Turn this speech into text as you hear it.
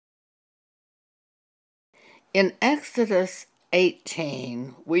In Exodus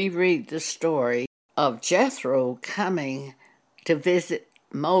 18, we read the story of Jethro coming to visit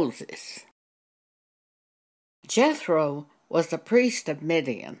Moses. Jethro was the priest of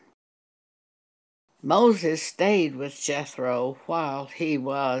Midian. Moses stayed with Jethro while he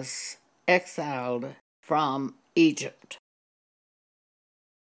was exiled from Egypt.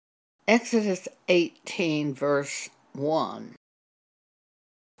 Exodus 18, verse 1.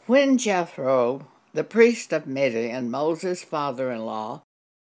 When Jethro, the priest of Midian, Moses' father-in-law,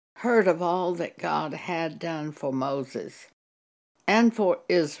 heard of all that God had done for Moses and for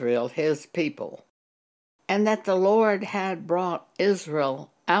Israel, his people, and that the Lord had brought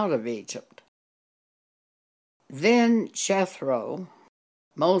Israel out of Egypt, then Jethro,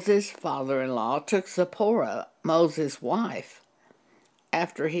 Moses' father-in-law, took Zipporah, Moses' wife,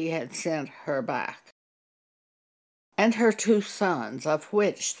 after he had sent her back, and her 2 sons, of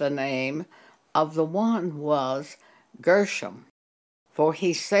which the name of the one was Gershom, for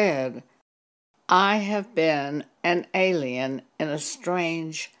he said, I have been an alien in a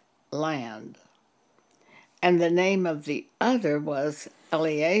strange land. And the name of the other was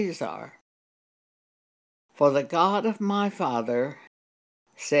Eliezer. For the God of my father,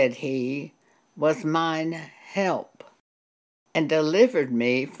 said he, was mine help, and delivered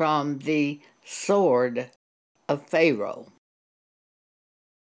me from the sword of Pharaoh.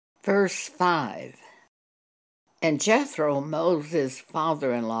 Verse 5. And Jethro, Moses'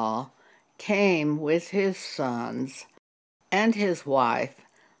 father-in-law, came with his sons and his wife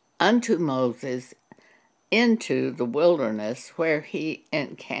unto Moses into the wilderness, where he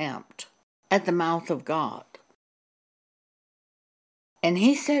encamped at the mouth of God. And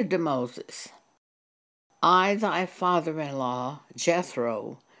he said to Moses, I, thy father-in-law,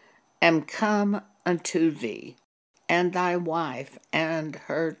 Jethro, am come unto thee, and thy wife and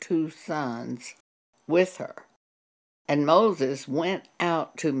her 2 sons with her. And Moses went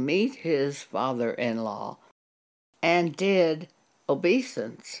out to meet his father-in-law, and did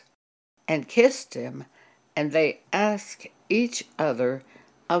obeisance, and kissed him, and they asked each other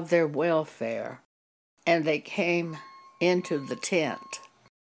of their welfare, and they came into the tent.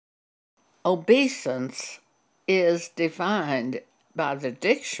 Obeisance is defined by the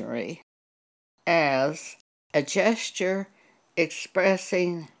dictionary as a gesture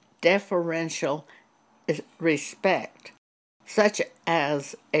expressing deferential respect, such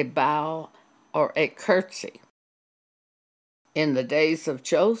as a bow or a curtsy. In the days of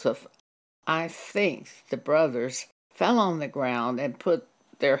Joseph, I think the brothers fell on the ground and put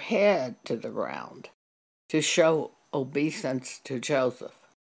their head to the ground to show obeisance to Joseph.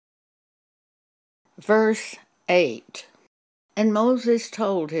 Verse 8. And Moses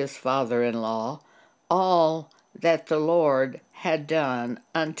told his father-in-law all that the Lord had done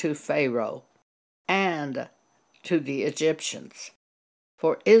unto Pharaoh and to the Egyptians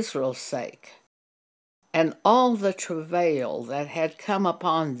for Israel's sake, and all the travail that had come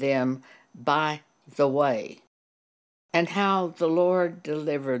upon them by the way, and how the Lord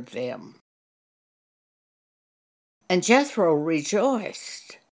delivered them. And Jethro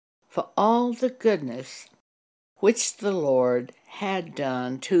rejoiced for all the goodness which the Lord had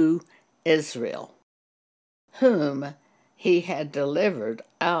done to Israel, whom he had delivered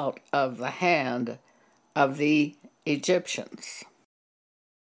out of the hand of the Egyptians.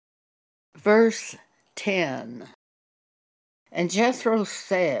 Verse 10. And Jethro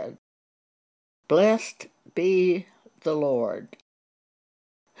said, Blessed be the Lord,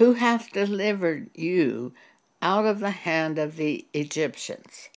 who hath delivered you out of the hand of the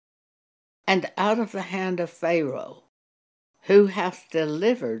Egyptians, and out of the hand of Pharaoh, who hath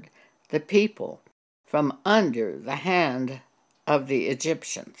delivered the people from under the hand of the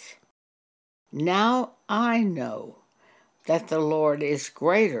Egyptians. Now I know that the Lord is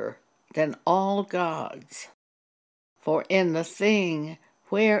greater than all gods, for in the thing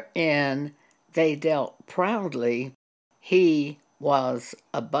wherein they dealt proudly, he was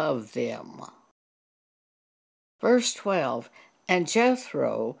above them. Verse 12. And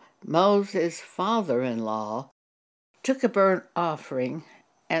Jethro, Moses' father-in-law, took a burnt offering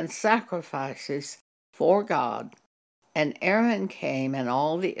and sacrifices for God, and Aaron came and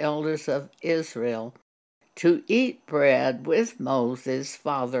all the elders of Israel to eat bread with Moses'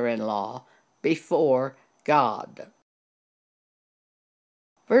 father-in-law before God.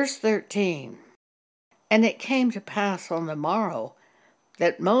 Verse 13. And it came to pass on the morrow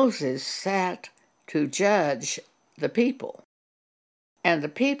that Moses sat to judge the people, and the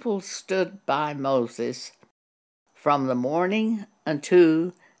people stood by Moses from the morning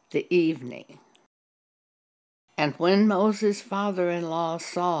unto the evening. And when Moses' father-in-law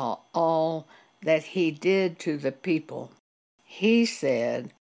saw all that he did to the people. He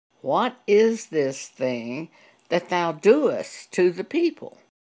said, "What is this thing that thou doest to the people?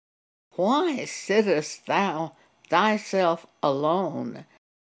 Why sittest thou thyself alone,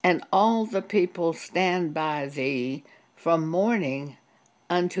 and all the people stand by thee from morning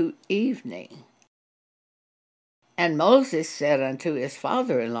unto evening?" And Moses said unto his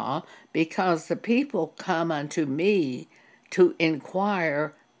father-in-law, "Because the people come unto me to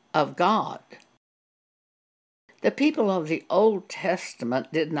enquire of God." The people of the Old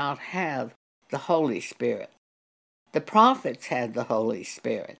Testament did not have the Holy Spirit. The prophets had the Holy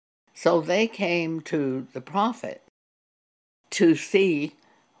Spirit, so they came to the prophet to see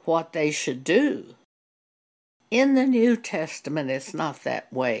what they should do. In the New Testament, it's not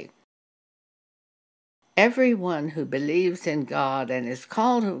that way. Everyone who believes in God and is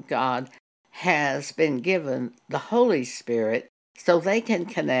called of God has been given the Holy Spirit so they can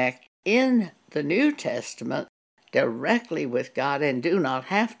connect in the New Testament directly with God and do not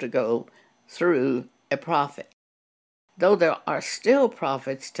have to go through a prophet. Though there are still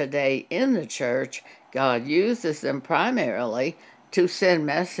prophets today in the church, God uses them primarily to send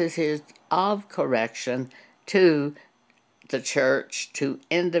messages of correction to the church, to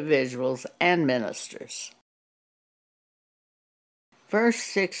individuals and ministers. Verse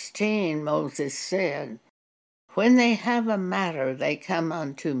 16, Moses said, "When they have a matter, they come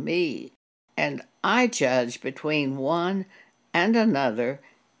unto me, and I judge between one and another,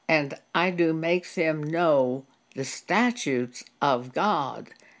 and I do make them know the statutes of God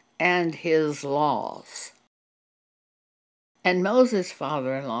and his laws." And Moses'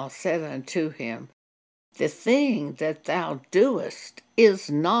 father-in-law said unto him, "The thing that thou doest is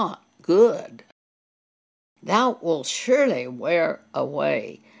not good. Thou wilt surely wear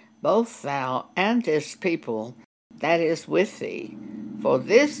away both thou and this people that is with thee, for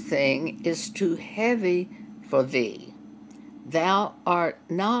this thing is too heavy for thee. Thou art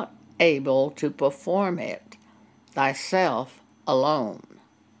not able to perform it thyself alone."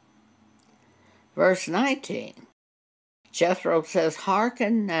 Verse 19, Jethro says,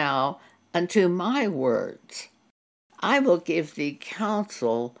 "Hearken now unto my words. I will give thee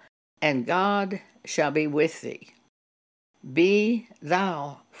counsel, and God shall be with thee. Be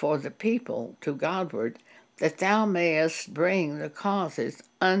thou for the people to Godward, that thou mayest bring the causes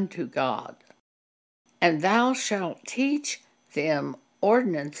unto God. And thou shalt teach them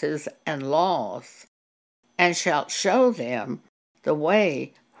ordinances and laws, and shalt show them the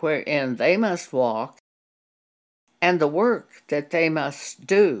way wherein they must walk, and the work that they must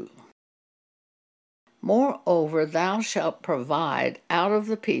do. Moreover, thou shalt provide out of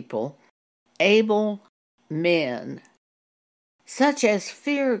the people able men, such as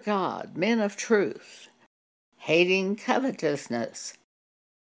fear God, men of truth, hating covetousness,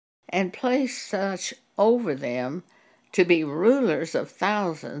 and place such over them to be rulers of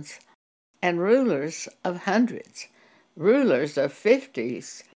thousands, and rulers of hundreds, rulers of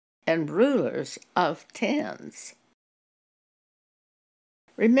fifties, and rulers of tens."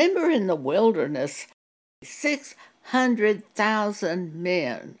 Remember, in the wilderness, 600,000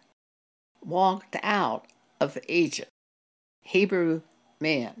 men walked out of Egypt, Hebrew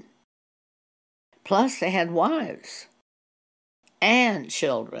men. Plus they had wives and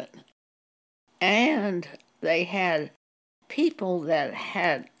children, and they had people that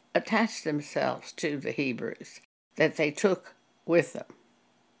had attached themselves to the Hebrews that they took with them.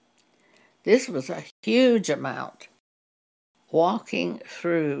 This was a huge amount walking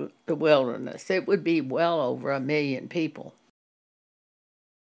through the wilderness. It would be well over 1 million people.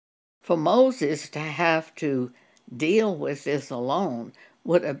 For Moses to have to deal with this alone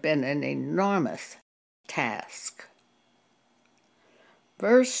would have been an enormous task.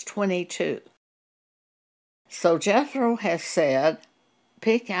 Verse 22. So Jethro has said,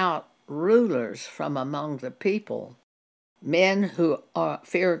 "Pick out rulers from among the people, men who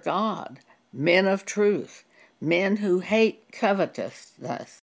fear God, men of truth, men who hate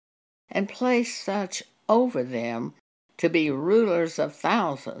covetousness, and place such over them to be rulers of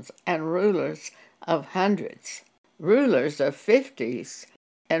thousands and rulers of hundreds, rulers of fifties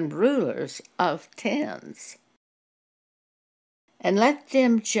and rulers of tens. And let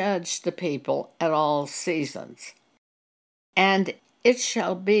them judge the people at all seasons. And it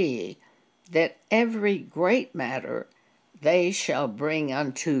shall be that every great matter they shall bring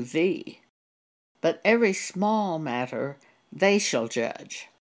unto thee, but every small matter they shall judge.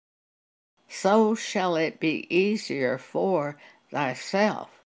 So shall it be easier for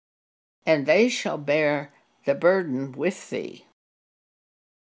thyself, and they shall bear the burden with thee."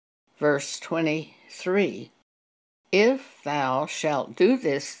 Verse 23, "If thou shalt do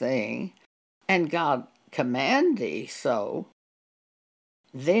this thing, and God command thee so,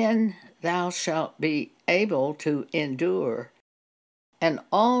 then thou shalt be able to endure, and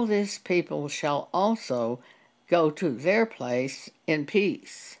all this people shall also go to their place in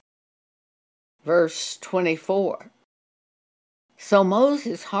peace. Verse 24. So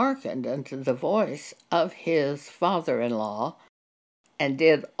Moses hearkened unto the voice of his father-in-law, and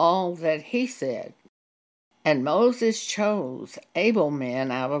did all that he said. And Moses chose able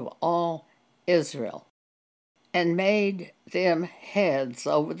men out of all Israel, and made them heads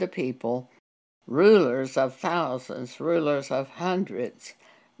over the people, rulers of thousands, rulers of hundreds,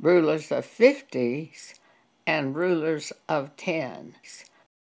 rulers of fifties, and rulers of tens.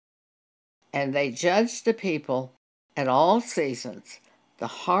 And they judged the people at all seasons, the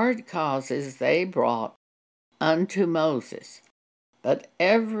hard causes they brought unto Moses. But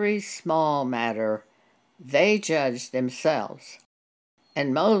every small matter they judged themselves.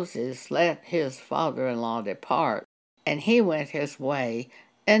 And Moses let his father-in-law depart, and he went his way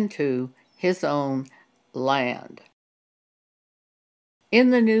into his own land.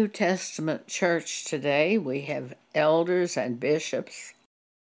 In the New Testament church today, we have elders and bishops,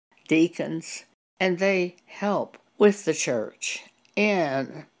 deacons, and they help with the church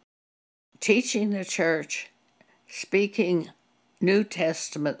in teaching the church, speaking New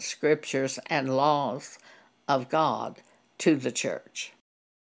Testament scriptures and laws of God to the church.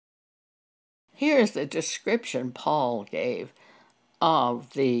 Here's the description Paul gave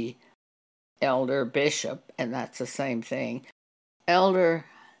of the elder, bishop, and that's the same thing, elder,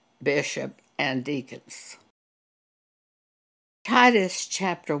 bishop, and deacons. Titus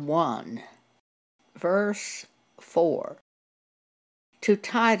chapter 1, verse 4. To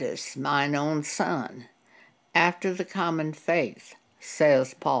Titus, mine own son, after the common faith,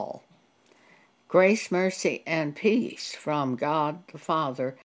 says Paul, grace, mercy, and peace from God the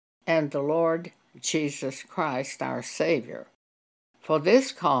Father and the Lord Jesus Christ our Savior. For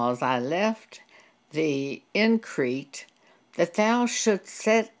this cause I left thee in Crete, that thou shouldst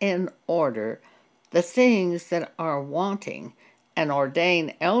set in order the things that are wanting, and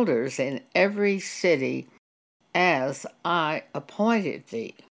ordain elders in every city, as I appointed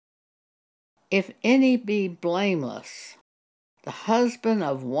thee. If any be blameless, the husband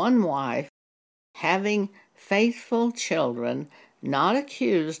of one wife, having faithful children, not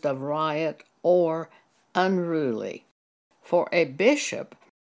accused of riot or unruly. For a bishop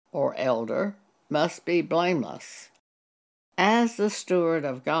or elder must be blameless, as the steward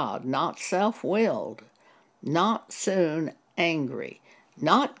of God, not self-willed, not soon angry,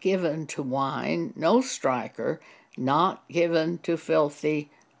 not given to wine, no striker, not given to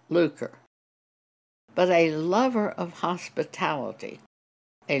filthy lucre, but a lover of hospitality,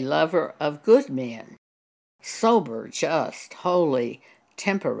 a lover of good men, sober, just, holy,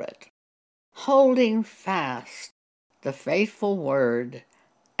 temperate, holding fast the faithful word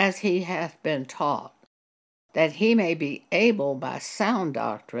as he hath been taught, that he may be able by sound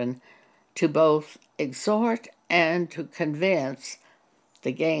doctrine to both exhort and to convince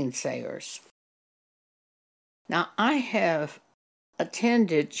the gainsayers. Now, I have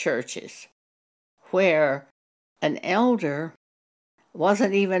attended churches where an elder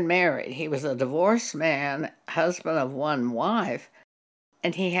wasn't even married. He was a divorced man, husband of one wife,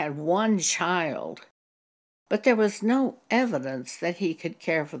 and he had one child. But there was no evidence that he could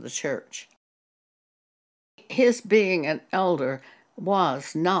care for the church. His being an elder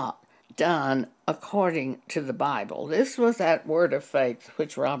was not done according to the Bible. This was that word of faith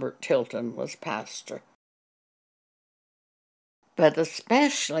which Robert Tilton was pastor. But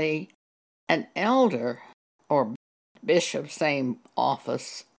especially an elder or bishop, same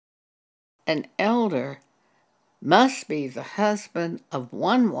office, an elder must be the husband of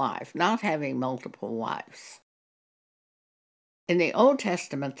one wife, not having multiple wives. In the Old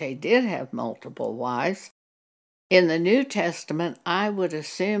Testament, they did have multiple wives. In the New Testament, I would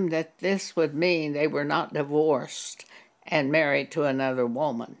assume that this would mean they were not divorced and married to another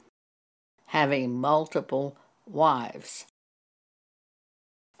woman, having multiple wives.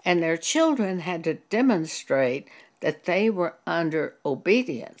 And their children had to demonstrate that they were under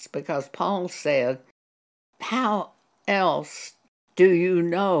obedience, because Paul said, how else do you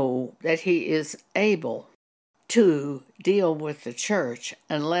know that he is able to deal with the church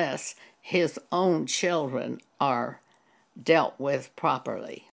unless his own children are dealt with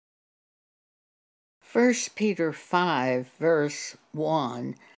properly? 1 Peter 5, verse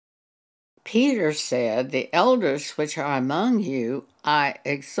 1, Peter said, the elders which are among you I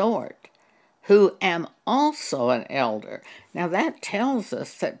exhort, who am also an elder. Now that tells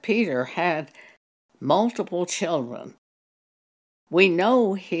us that Peter had multiple children. We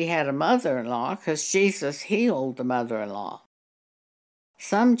know he had a mother-in-law because Jesus healed the mother-in-law.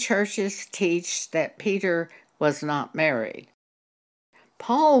 Some churches teach that Peter was not married.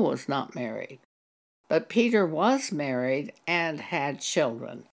 Paul was not married, but Peter was married and had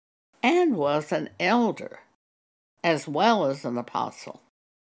children, and was an elder, as well as an apostle.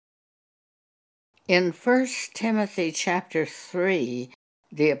 In 1 Timothy chapter 3,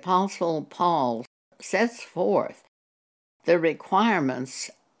 the apostle Paul sets forth the requirements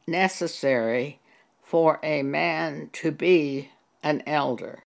necessary for a man to be an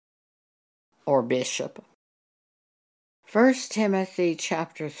elder or bishop. 1 Timothy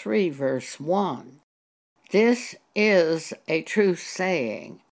chapter 3 verse 1. This is a true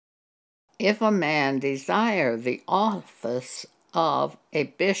saying. If a man desire the office of a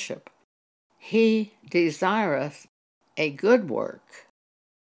bishop, he desireth a good work.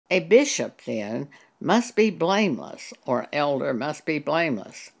 A bishop, then, must be blameless, or elder must be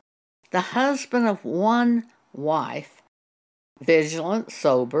blameless, the husband of one wife, vigilant,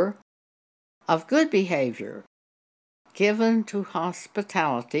 sober, of good behavior, given to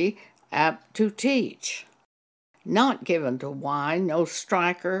hospitality, apt to teach, not given to wine, no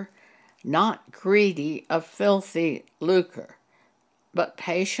striker, not greedy of filthy lucre, but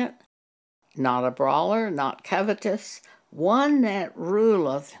patient, not a brawler, not covetous, one that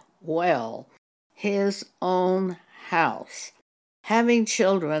ruleth well his own house, having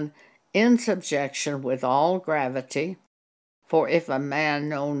children in subjection with all gravity. For if a man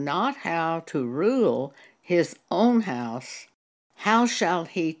know not how to rule his own house, how shall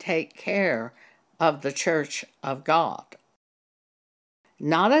he take care of the church of God?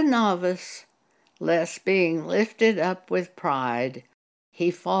 Not a novice, lest being lifted up with pride, he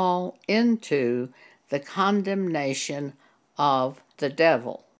fall into the condemnation of the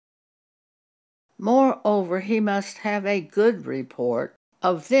devil. Moreover, he must have a good report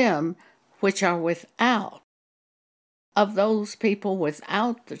of them which are without, of those people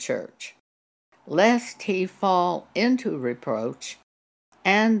without the church, lest he fall into reproach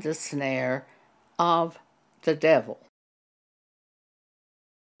and the snare of the devil.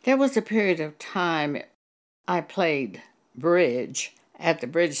 There was a period of time I played bridge at the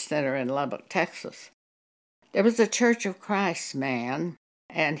Bridge Center in Lubbock, Texas. There was a Church of Christ man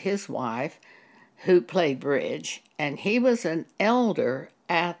and his wife who played bridge, and he was an elder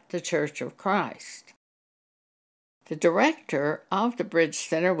at the Church of Christ. The director of the Bridge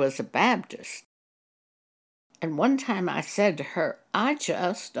Center was a Baptist. And one time I said to her, I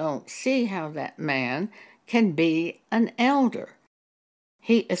just don't see how that man can be an elder.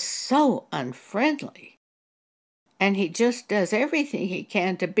 He is so unfriendly, and he just does everything he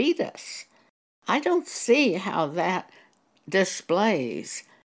can to beat us. I don't see how that displays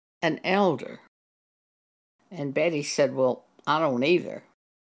an elder. And Betty said, well, I don't either.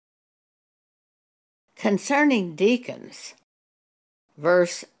 Concerning deacons,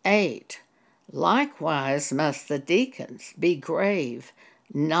 verse 8, likewise must the deacons be grave,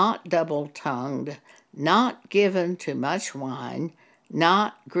 not double-tongued, not given to much wine,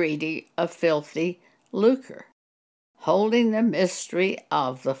 not greedy of filthy lucre, holding the mystery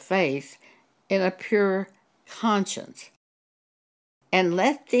of the faith in a pure conscience. And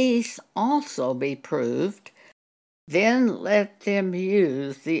let these also be proved, then let them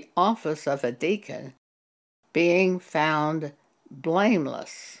use the office of a deacon, being found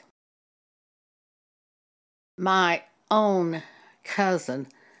blameless. My own cousin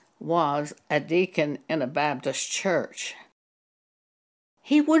was a deacon in a Baptist church.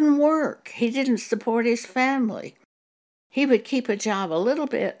 He wouldn't work. He didn't support his family. He would keep a job a little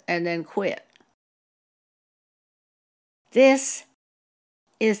bit and then quit. This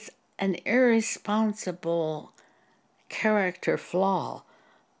is an irresponsible character flaw,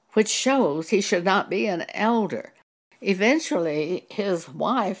 which shows he should not be an elder. Eventually, his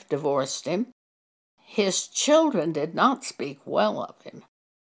wife divorced him. His children did not speak well of him.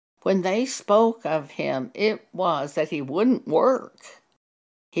 When they spoke of him, it was that he wouldn't work.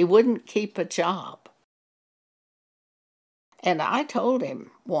 He wouldn't keep a job. And I told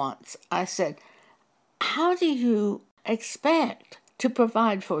him once, I said, how do you expect to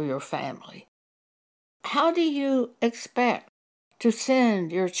provide for your family? How do you expect to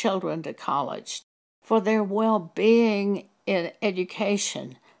send your children to college for their well-being in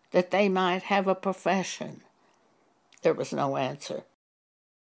education, that they might have a profession? There was no answer.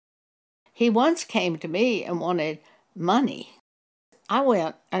 He once came to me and wanted money. I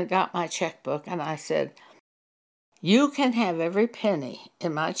went and got my checkbook and I said, you can have every penny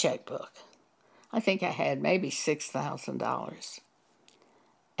in my checkbook. I think I had maybe $6,000.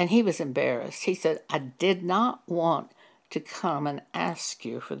 And he was embarrassed. He said, I did not want to come and ask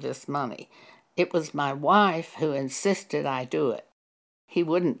you for this money. It was my wife who insisted I do it. He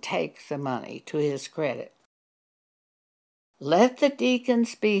wouldn't take the money to his credit. Let the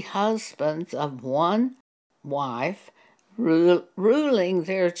deacons be husbands of one wife, ruling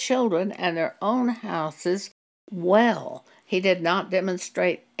their children and their own houses well. He did not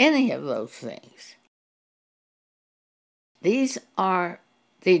demonstrate any of those things. These are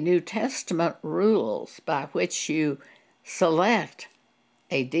the New Testament rules by which you select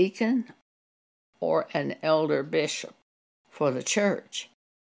a deacon or an elder bishop for the church.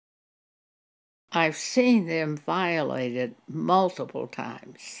 I've seen them violated multiple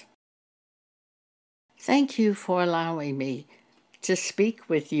times. Thank you for allowing me to speak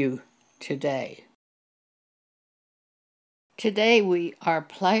with you today. Today we are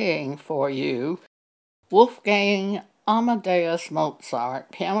playing for you Wolfgang Amadeus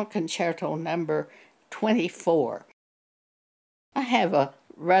Mozart, Piano Concerto number 24. I have a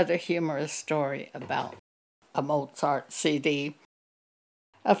rather humorous story about a Mozart CD.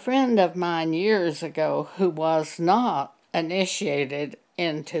 A friend of mine years ago who was not initiated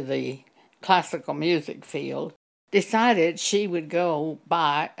into the classical music field decided she would go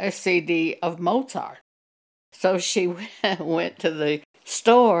buy a CD of Mozart. So she went to the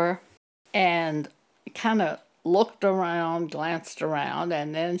store and kind of looked around, glanced around,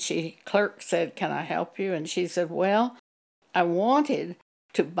 and then clerk said, "Can I help you?" And she said, "Well, I wanted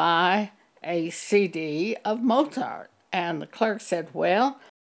to buy a CD of Mozart." And the clerk said, "Well,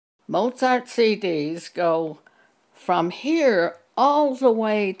 Mozart CDs go from here all the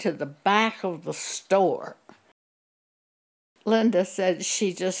way to the back of the store." Linda said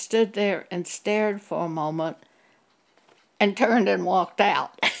she just stood there and stared for a moment and turned and walked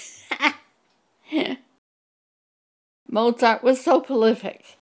out. Mozart was so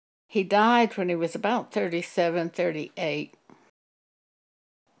prolific. He died when he was about 37, 38.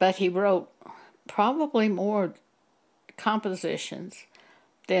 But he wrote probably more compositions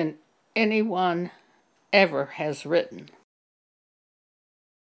than anyone ever has written.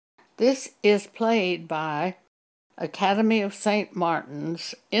 This is played by Academy of St.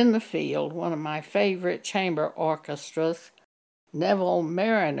 Martin's in the Field, one of my favorite chamber orchestras, Neville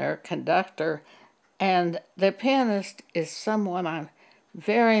Mariner, conductor, and the pianist is someone I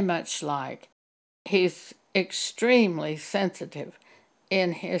very much like. He's extremely sensitive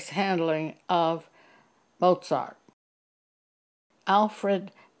in his handling of Mozart.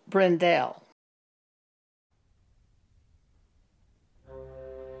 Alfred Brendel.